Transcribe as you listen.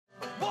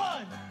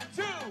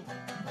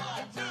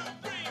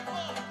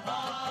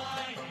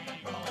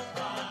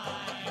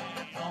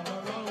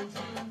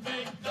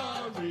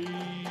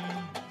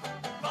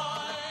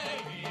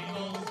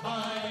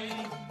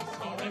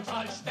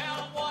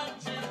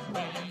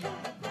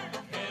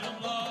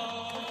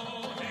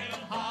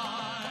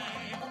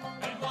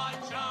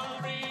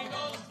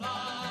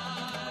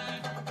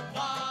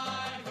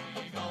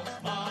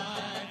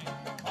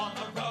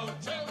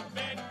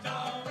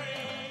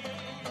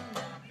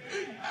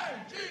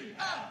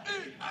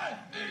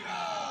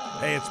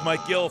Hey, it's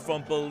Mike Gill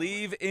from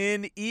Bleav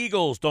in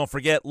Eagles. Don't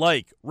forget,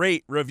 like,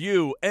 rate,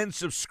 review, and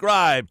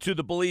subscribe to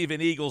the Bleav in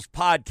Eagles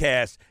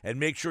podcast. And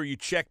make sure you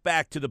check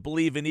back to the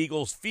Bleav in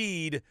Eagles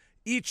feed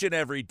each and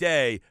every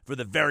day for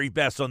the very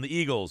best on the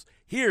Eagles.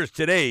 Here's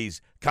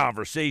today's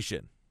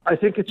conversation. I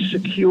think it's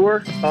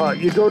secure.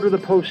 You go to the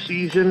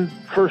postseason,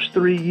 first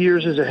 3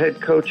 years as a head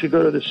coach, you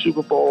go to the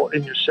Super Bowl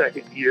in your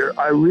second year.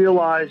 I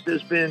realize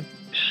there's been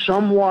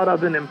somewhat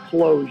of an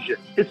implosion.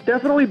 It's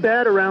definitely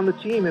bad around the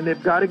team, and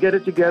they've got to get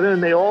it together,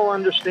 and they all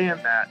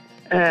understand that.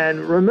 And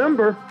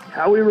remember,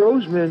 Howie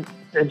Roseman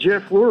and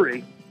Jeff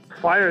Lurie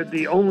fired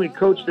the only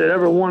coach that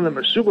ever won them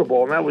a Super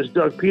Bowl, and that was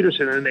Doug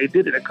Peterson, and they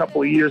did it a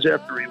couple of years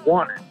after he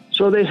won it.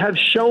 So they have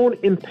shown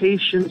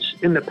impatience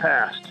in the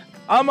past.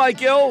 I'm Mike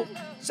Gill.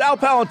 Sal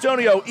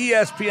Paolantonio,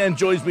 ESPN,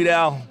 joins me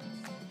now.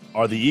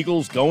 Are the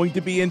Eagles going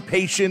to be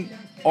impatient?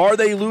 Are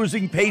they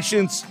losing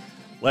patience?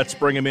 Let's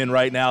bring him in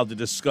right now to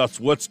discuss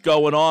what's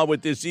going on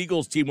with this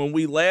Eagles team. When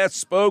we last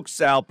spoke,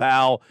 Sal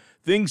Pal,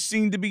 things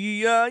seemed to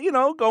be,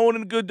 going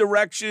in a good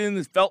direction.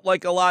 It felt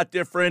like a lot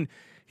different.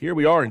 Here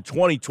we are in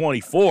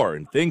 2024,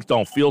 and things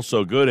don't feel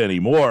so good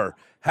anymore.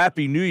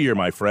 Happy New Year,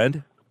 my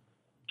friend.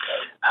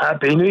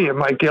 Happy New Year,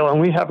 Mike Gill.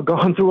 And we have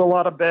gone through a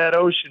lot of bad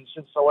oceans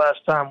since the last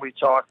time we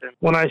talked. And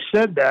when I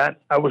said that,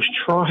 I was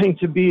trying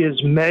to be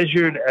as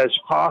measured as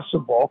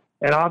possible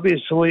and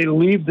obviously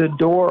leave the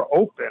door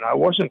open. I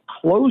wasn't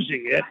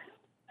closing it,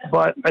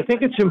 but I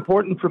think it's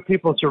important for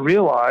people to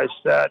realize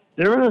that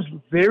they're in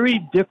a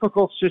very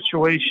difficult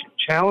situation,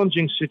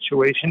 challenging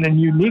situation,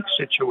 and unique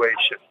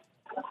situation.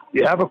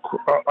 You have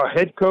a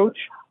head coach.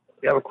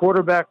 You have a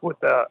quarterback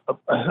with a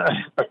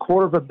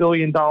 $250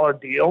 million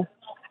deal.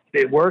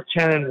 They were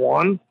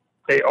 10-1.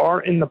 They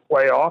are in the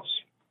playoffs.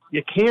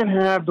 You can't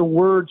have the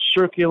word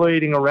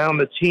circulating around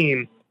the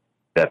team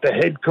that the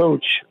head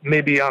coach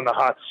may be on the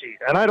hot seat.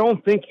 And I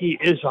don't think he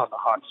is on the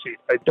hot seat.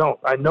 I don't.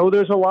 I know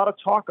there's a lot of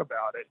talk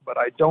about it, but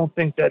I don't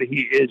think that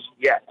he is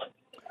yet.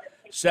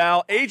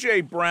 Sal,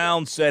 A.J.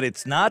 Brown said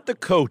it's not the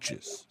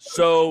coaches.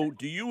 So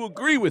do you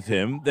agree with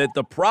him that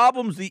the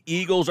problems the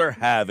Eagles are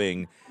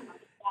having,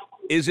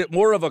 is it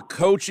more of a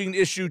coaching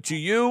issue to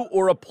you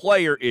or a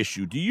player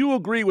issue? Do you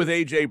agree with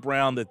A.J.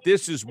 Brown that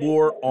this is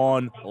more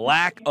on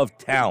lack of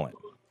talent?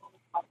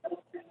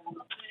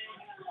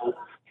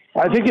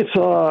 I think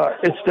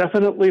it's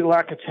definitely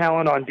lack of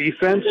talent on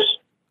defense.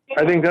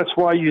 I think that's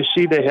why you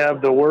see they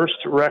have the worst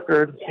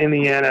record in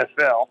the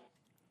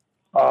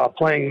NFL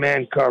playing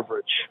man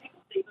coverage.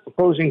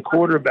 Opposing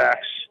quarterbacks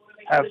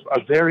have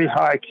a very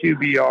high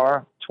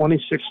QBR,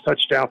 26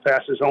 touchdown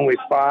passes, only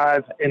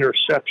 5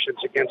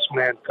 interceptions against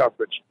man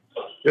coverage.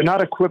 They're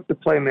not equipped to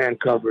play man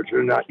coverage.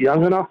 They're not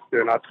young enough.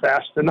 They're not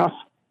fast enough.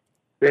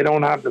 They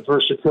don't have the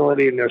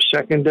versatility in their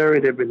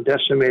secondary. They've been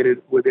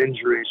decimated with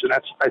injuries, and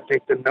that's, I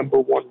think, the number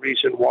one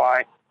reason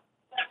why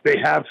they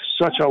have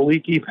such a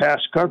leaky pass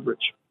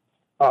coverage.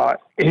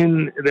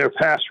 In their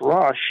pass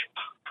rush,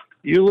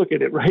 you look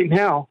at it right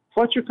now,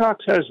 Fletcher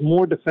Cox has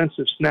more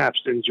defensive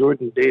snaps than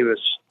Jordan Davis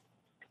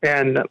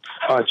and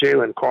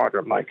Jalen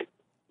Carter, Mike.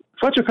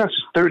 Fletcher Cox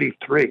is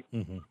 33.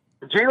 Mm-hmm.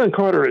 Jalen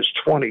Carter is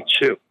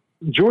 22.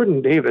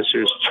 Jordan Davis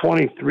is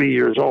 23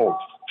 years old.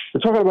 We're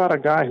talking about a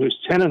guy who's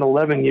 10 and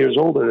 11 years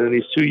older than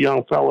these two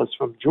young fellas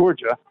from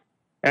Georgia,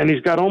 and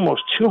he's got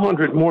almost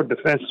 200 more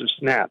defensive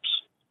snaps.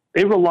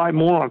 They rely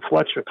more on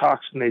Fletcher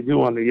Cox than they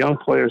do on the young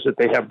players that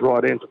they have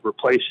brought in to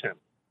replace him.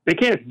 They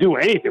can't do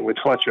anything with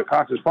Fletcher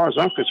Cox. As far as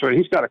I'm concerned,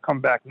 he's got to come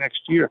back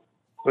next year,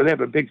 where they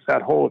have a big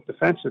fat hole at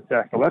defensive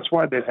tackle. That's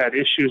why they've had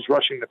issues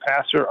rushing the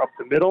passer up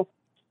the middle.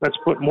 Let's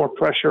put more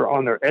pressure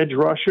on their edge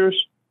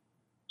rushers.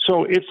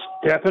 So it's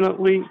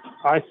definitely,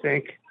 I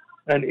think,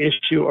 an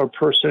issue of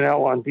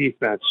personnel on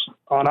defense.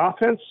 On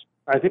offense,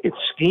 I think it's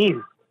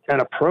scheme and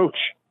approach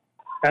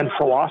and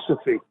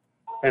philosophy.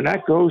 And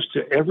that goes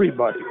to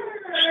everybody,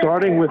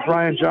 starting with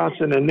Brian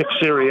Johnson and Nick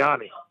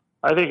Sirianni.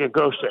 I think it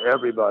goes to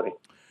everybody.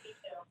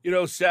 You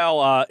know,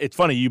 Sal, it's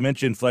funny, you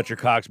mentioned Fletcher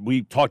Cox.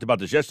 We talked about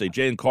this yesterday.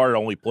 Jalen Carter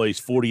only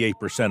plays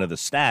 48% of the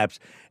snaps,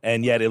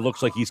 and yet it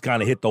looks like he's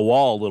kind of hit the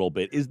wall a little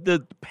bit. Is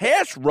the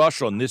pass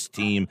rush on this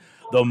team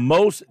the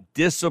most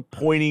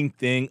disappointing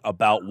thing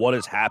about what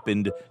has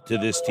happened to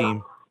this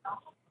team?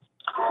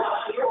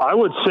 I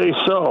would say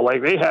so.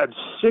 Like, they had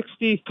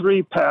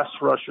 63 pass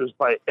rushers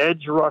by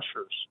edge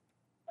rushers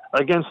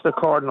against the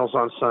Cardinals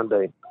on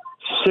Sunday.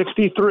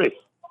 63.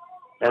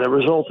 And it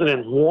resulted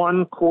in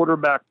one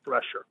quarterback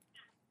pressure.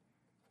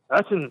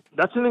 That's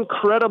an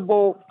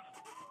incredible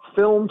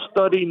film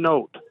study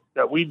note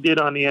that we did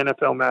on the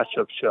NFL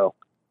Matchup Show.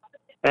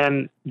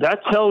 And that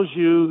tells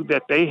you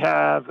that they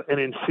have an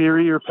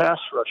inferior pass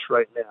rush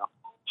right now.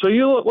 So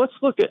let's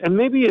look at, and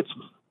maybe it's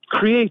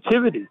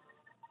creativity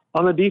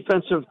on the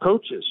defensive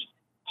coaches.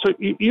 So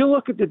you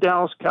look at the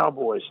Dallas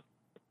Cowboys.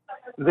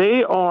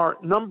 They are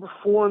number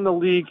 4 in the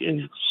league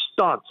in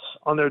stunts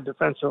on their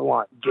defensive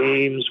line.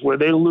 Games where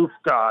they loop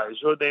guys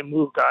or they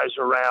move guys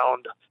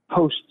around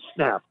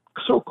post-snap.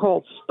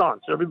 So-called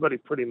stunts. Everybody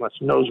pretty much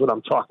knows what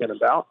I'm talking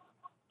about.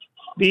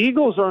 The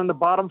Eagles are in the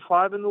bottom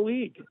 5 in the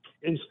league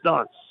in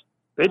stunts.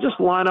 They just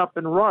line up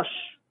and rush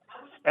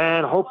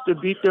and hope to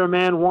beat their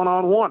man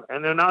one-on-one,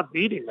 and they're not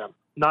beating them.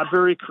 Not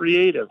very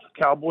creative.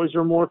 Cowboys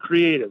are more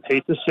creative.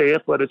 Hate to say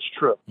it, but it's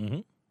true. Mm-hmm.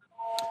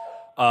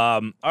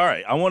 All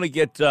right, I want to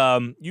get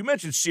you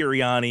mentioned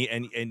Sirianni,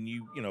 and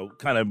you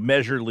kind of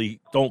measurably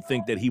don't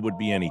think that he would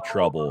be any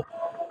trouble.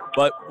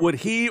 But would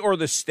he or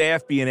the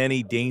staff be in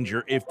any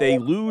danger if they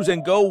lose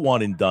and go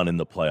one and done in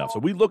the playoffs? Are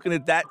we looking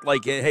at that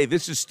like, hey,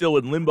 this is still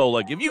in limbo?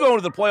 Like, if you go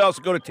into the playoffs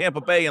and go to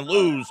Tampa Bay and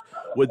lose,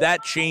 would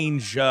that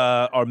change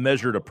our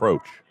measured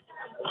approach?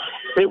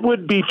 It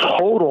would be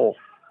total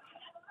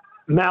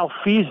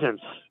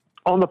malfeasance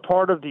on the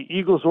part of the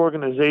Eagles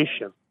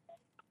organization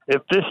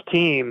if this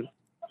team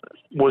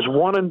was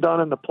one and done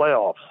in the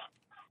playoffs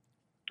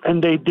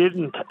and they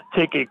didn't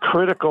take a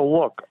critical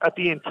look at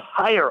the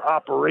entire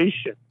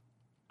operation,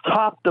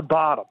 top to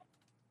bottom,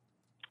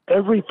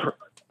 every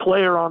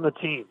player on the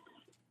team.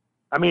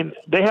 I mean,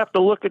 they have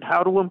to look at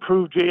how to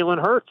improve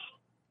Jalen Hurts.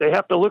 They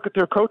have to look at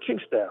their coaching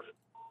staff.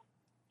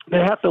 They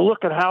have to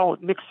look at how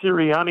Nick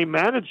Sirianni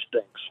managed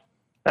things.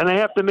 And they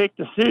have to make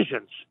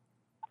decisions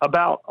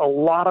about a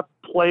lot of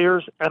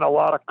players and a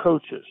lot of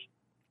coaches.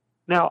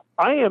 Now,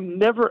 I am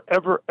never,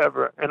 ever,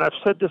 ever, and I've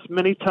said this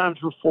many times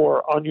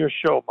before on your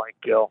show, Mike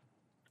Gill,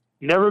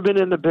 never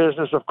been in the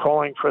business of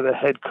calling for the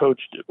head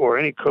coach or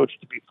any coach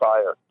to be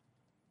fired.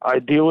 I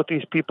deal with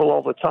these people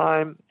all the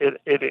time.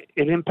 It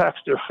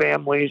impacts their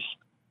families,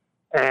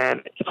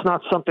 and it's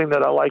not something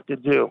that I like to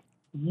do.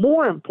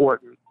 More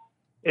important,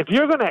 if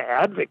you're going to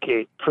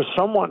advocate for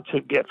someone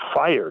to get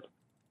fired,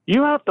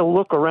 you have to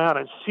look around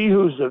and see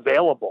who's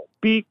available.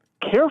 Be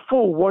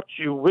careful what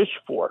you wish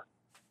for.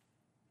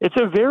 It's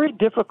a very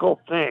difficult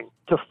thing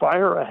to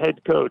fire a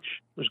head coach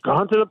who's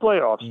gone to the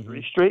playoffs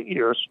 3 straight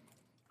years,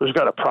 who's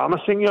got a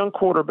promising young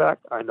quarterback.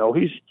 I know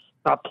he's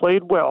not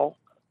played well,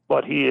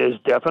 but he is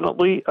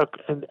definitely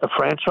a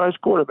franchise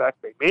quarterback.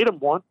 They made him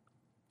one.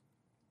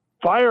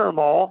 Fire them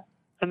all,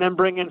 and then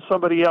bring in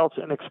somebody else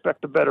and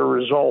expect a better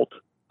result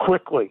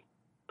quickly.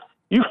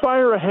 You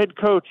fire a head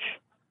coach,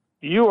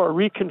 you are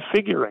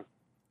reconfiguring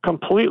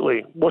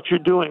completely what you're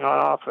doing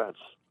on offense.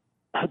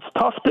 It's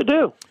tough to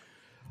do.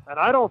 And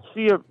I don't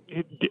see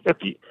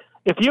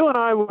if you and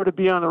I were to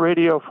be on the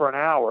radio for an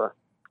hour,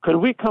 could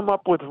we come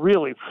up with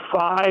really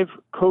 5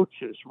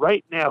 coaches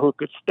right now who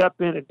could step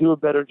in and do a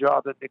better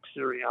job than Nick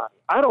Sirianni?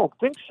 I don't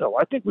think so.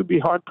 I think we'd be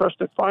hard-pressed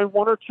to find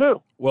 1 or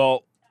 2.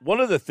 Well, one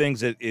of the things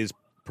that is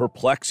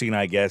perplexing,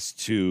 I guess,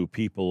 to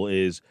people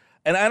is,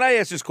 and I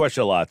ask this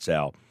question a lot,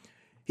 Sal,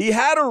 he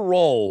had a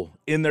role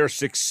in their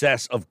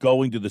success of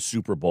going to the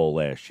Super Bowl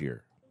last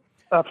year.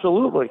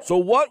 Absolutely. So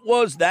what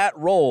was that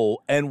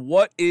role, and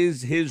what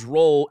is his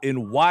role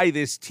in why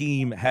this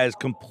team has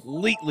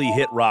completely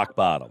hit rock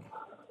bottom?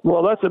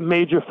 Well, that's a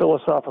major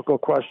philosophical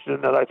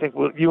question that I think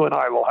you and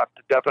I will have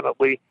to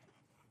definitely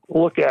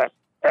look at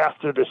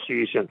after the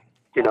season.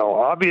 You know,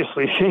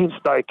 obviously Shane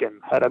Steichen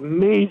had a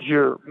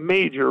major,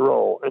 major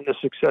role in the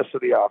success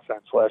of the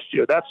offense last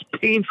year. That's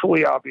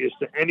painfully obvious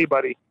to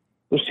anybody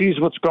who sees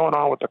what's going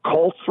on with the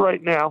Colts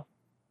right now,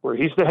 where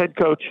he's the head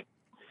coach,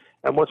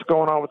 and what's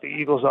going on with the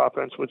Eagles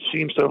offense, which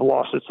seems to have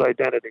lost its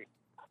identity.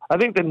 I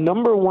think the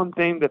number one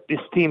thing that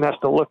this team has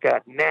to look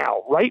at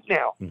now, right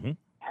now,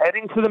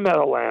 heading to the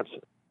Meadowlands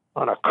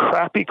on a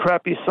crappy,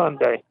 crappy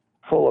Sunday,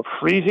 full of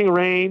freezing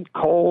rain,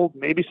 cold,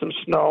 maybe some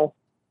snow,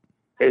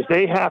 is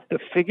they have to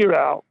figure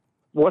out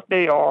what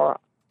they are,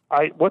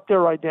 what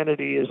their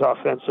identity is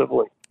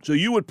offensively. So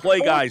you would play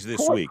guys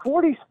this week.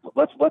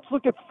 Let's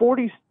look at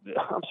 40.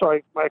 I'm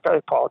sorry, Mike, I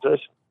apologize.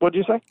 What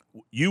did you say?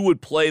 You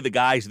would play the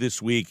guys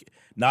this week,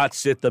 not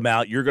sit them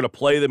out. You're going to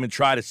play them and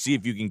try to see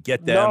if you can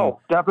get them. No,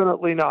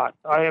 definitely not.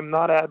 I am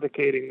not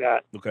advocating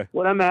that. Okay.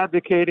 What I'm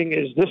advocating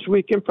is this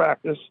week in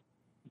practice,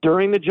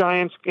 during the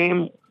Giants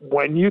game,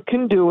 when you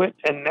can do it,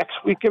 and next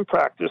week in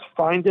practice,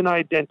 find an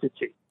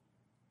identity.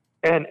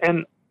 And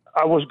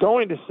I was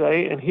going to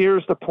say, and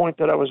here's the point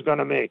that I was going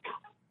to make,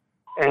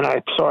 and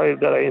I'm sorry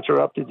that I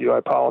interrupted you. I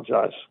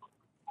apologize.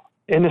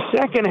 In the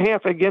second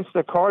half against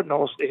the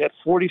Cardinals, they had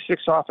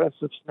 46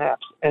 offensive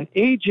snaps, and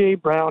A.J.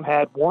 Brown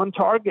had 1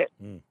 target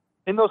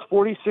in those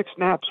 46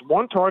 snaps,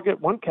 1 target,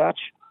 1 catch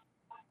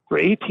for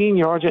 18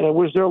 yards, and it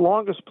was their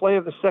longest play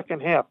of the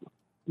second half.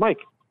 Mike,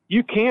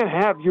 you can't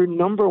have your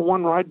number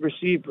 1 wide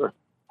receiver,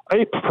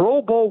 a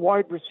Pro Bowl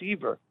wide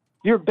receiver,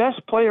 your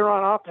best player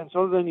on offense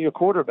other than your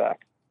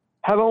quarterback,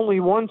 have only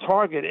 1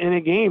 target in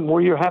a game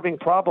where you're having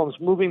problems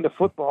moving the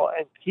football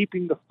and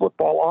keeping the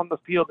football on the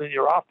field in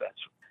your offense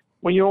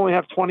when you only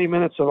have 20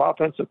 minutes of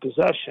offensive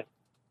possession.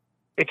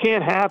 It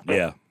can't happen.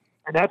 Yeah.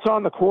 And that's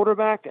on the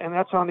quarterback, and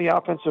that's on the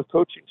offensive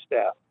coaching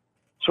staff.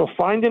 So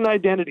find an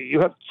identity.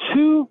 You have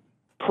 2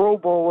 Pro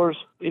Bowlers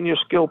in your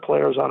skill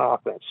players on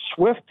offense,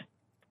 Swift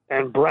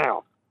and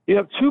Brown. You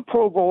have 2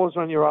 Pro Bowlers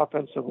on your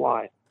offensive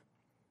line.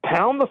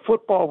 Pound the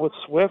football with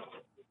Swift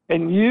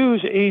and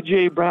use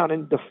A.J. Brown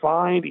in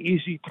defined,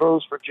 easy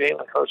throws for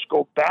Jalen Hurts.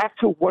 Go back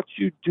to what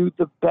you do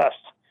the best.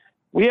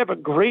 We have a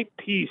great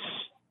piece,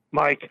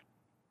 Mike,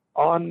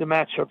 on the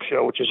Matchup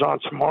Show, which is on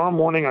tomorrow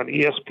morning on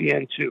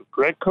ESPN2.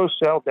 Greg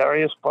Cosell,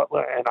 Darius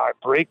Butler, and I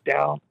break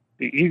down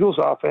the Eagles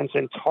offense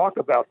and talk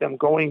about them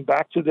going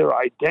back to their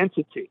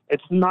identity.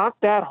 It's not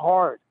that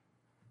hard.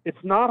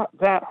 It's not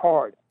that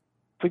hard.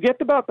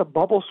 Forget about the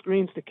bubble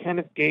screens to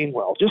Kenneth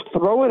Gainwell. Just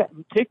throw it,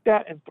 take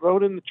that and throw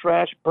it in the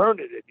trash. Burn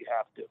it if you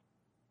have to.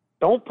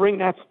 Don't bring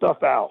that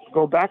stuff out.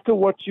 Go back to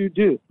what you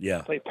do.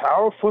 Yeah. Play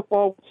power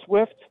football with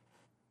Swift,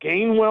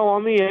 Gainwell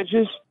on the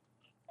edges.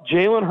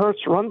 Jalen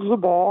Hurts runs the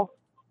ball.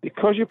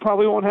 Because you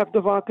probably won't have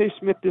Devontae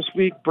Smith this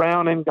week,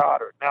 Brown and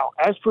Goddard. Now,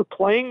 as for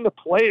playing the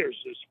players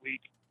this week,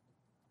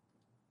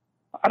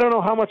 I don't know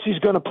how much he's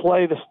going to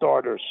play the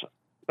starters.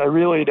 I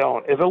really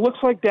don't. If it looks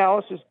like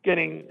Dallas is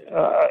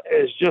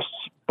is just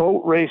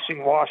boat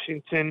racing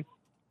Washington,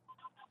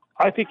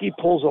 I think he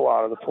pulls a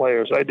lot of the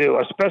players. I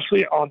do,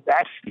 especially on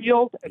that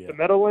field at the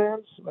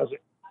Meadowlands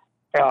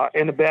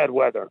in the bad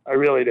weather. I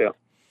really do.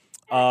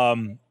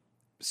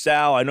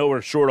 Sal, I know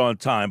we're short on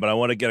time, but I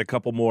want to get a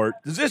couple more.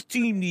 Does this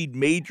team need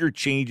major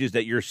changes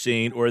that you're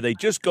seeing, or are they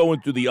just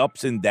going through the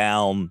ups and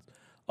downs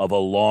of a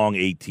long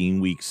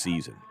 18-week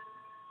season?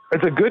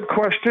 It's a good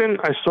question.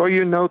 I saw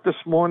your note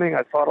this morning.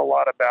 I thought a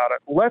lot about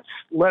it. Let's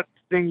let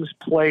things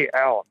play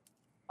out.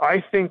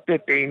 I think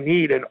that they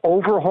need an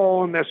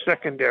overhaul in their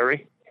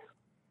secondary,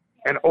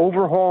 an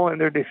overhaul in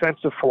their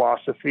defensive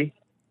philosophy.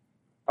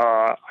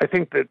 I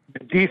think that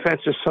the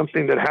defense is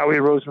something that Howie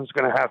Roseman's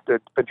going to have to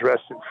address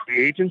in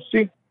free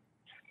agency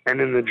and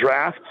in the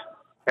draft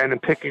and in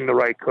picking the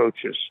right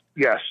coaches.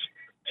 Yes.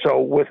 So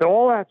with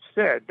all that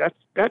said,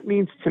 that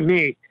means to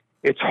me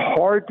it's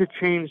hard to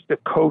change the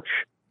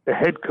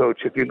head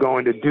coach, if you're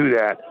going to do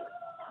that.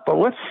 But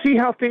let's see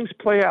how things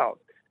play out.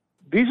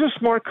 These are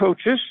smart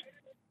coaches.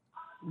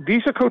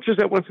 These are coaches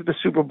that went to the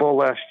Super Bowl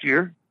last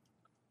year,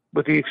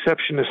 with the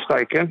exception of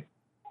Steichen.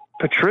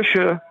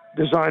 Patricia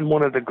designed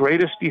one of the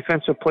greatest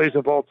defensive plays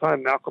of all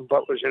time, Malcolm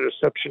Butler's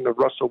interception of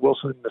Russell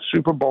Wilson in the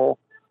Super Bowl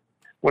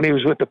when he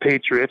was with the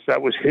Patriots.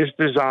 That was his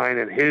design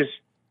and his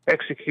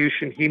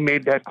execution. He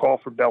made that call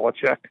for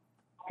Belichick.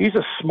 He's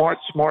a smart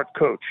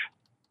coach.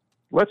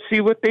 Let's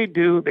see what they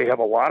do. They have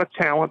a lot of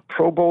talent,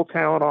 Pro Bowl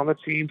talent on the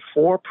team,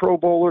 4 Pro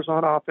Bowlers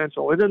on offense.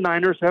 Only the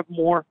Niners have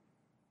more.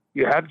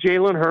 You have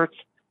Jalen Hurts.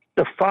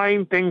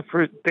 Define things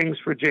for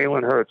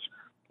Jalen Hurts.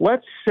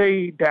 Let's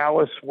say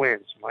Dallas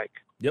wins, Mike.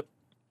 Yep.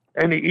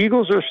 And the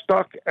Eagles are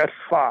stuck at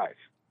 5.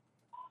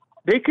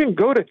 They can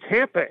go to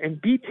Tampa and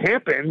beat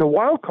Tampa in the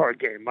wild card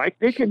game, Mike.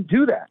 They can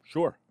do that.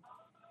 Sure.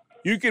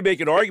 You could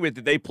make an argument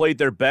that they played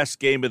their best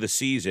game of the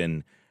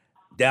season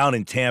down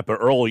in Tampa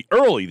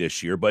early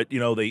this year, but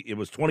it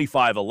was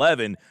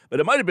 25-11, but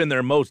it might have been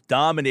their most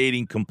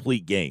dominating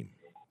complete game.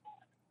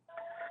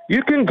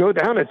 You can go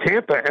down to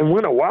Tampa and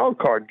win a wild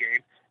card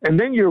game, and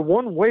then you're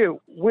one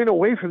win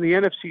away from the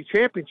NFC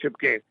Championship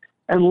game.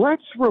 And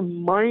let's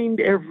remind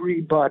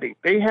everybody,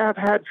 they have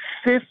had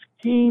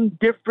 15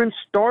 different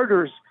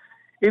starters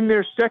in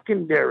their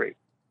secondary.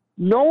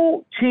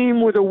 No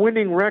team with a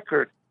winning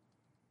record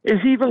is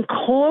even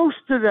close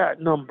to that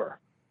number.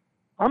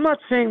 I'm not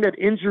saying that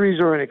injuries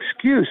are an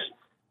excuse,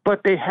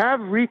 but they have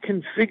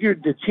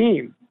reconfigured the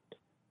team.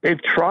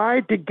 They've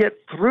tried to get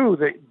through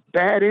the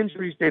bad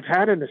injuries they've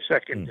had in the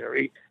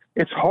secondary.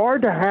 It's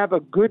hard to have a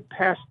good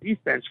pass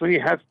defense when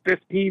you have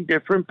 15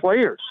 different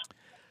players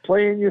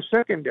play in your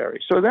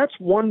secondary. So that's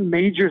one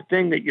major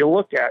thing that you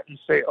look at and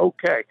say,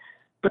 okay.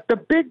 But the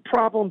big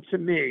problem to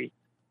me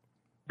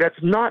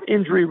that's not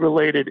injury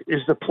related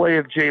is the play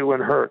of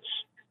Jalen Hurts.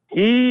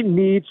 He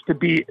needs to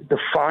be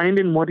defined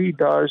in what he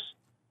does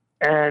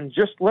and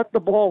just let the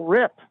ball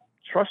rip.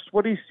 Trust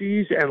what he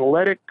sees and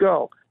let it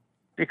go,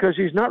 because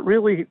he's not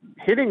really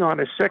hitting on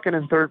his second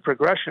and third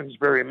progressions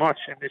very much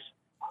in this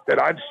that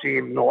I've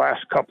seen in the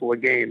last couple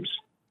of games.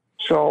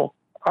 So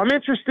I'm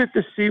interested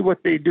to see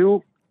what they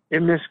do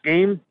in this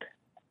game,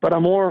 but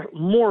I'm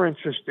more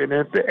interested.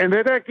 And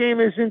if that game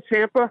is in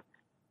Tampa,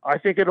 I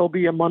think it'll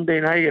be a Monday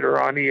night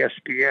or on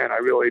ESPN. I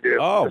really do.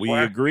 Oh, we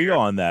agree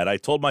on that. I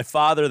told my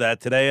father that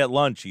today at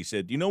lunch. He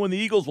said, when the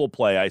Eagles will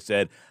play? I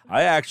said,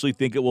 I actually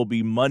think it will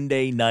be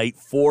Monday night,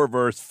 4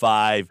 versus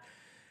 5.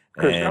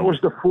 Because that was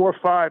the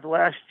 4-5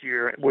 last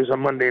year. It was a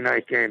Monday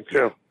night game,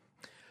 too.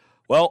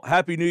 Well,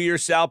 Happy New Year,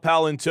 Sal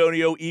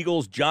Paolantonio.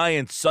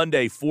 Eagles-Giants,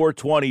 Sunday,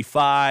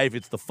 4:25.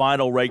 It's the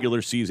final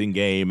regular season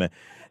game.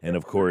 And,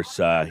 of course,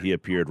 he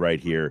appeared right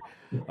here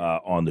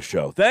on the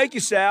show. Thank you,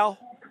 Sal.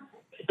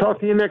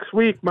 Talk to you next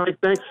week, Mike.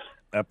 Thanks.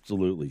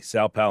 Absolutely.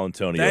 Sal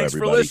Paolantonio, Thanks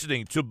everybody. for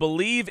listening to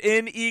Bleav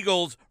in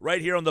Eagles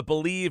right here on the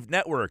Bleav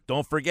Network.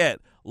 Don't forget,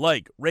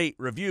 like, rate,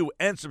 review,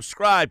 and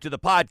subscribe to the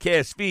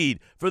podcast feed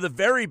for the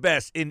very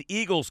best in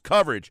Eagles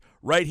coverage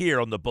right here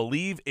on the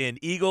Bleav in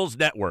Eagles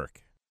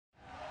Network.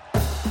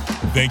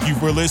 Thank you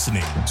for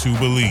listening to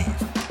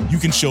Bleav. You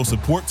can show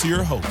support to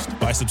your host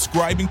by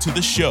subscribing to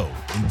the show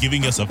and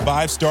giving us a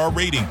 5-star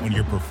rating on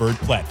your preferred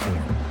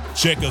platform.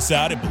 Check us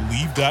out at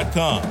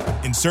Bleav.com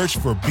and search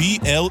for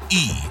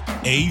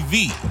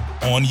BLEAV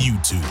on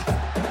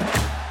YouTube.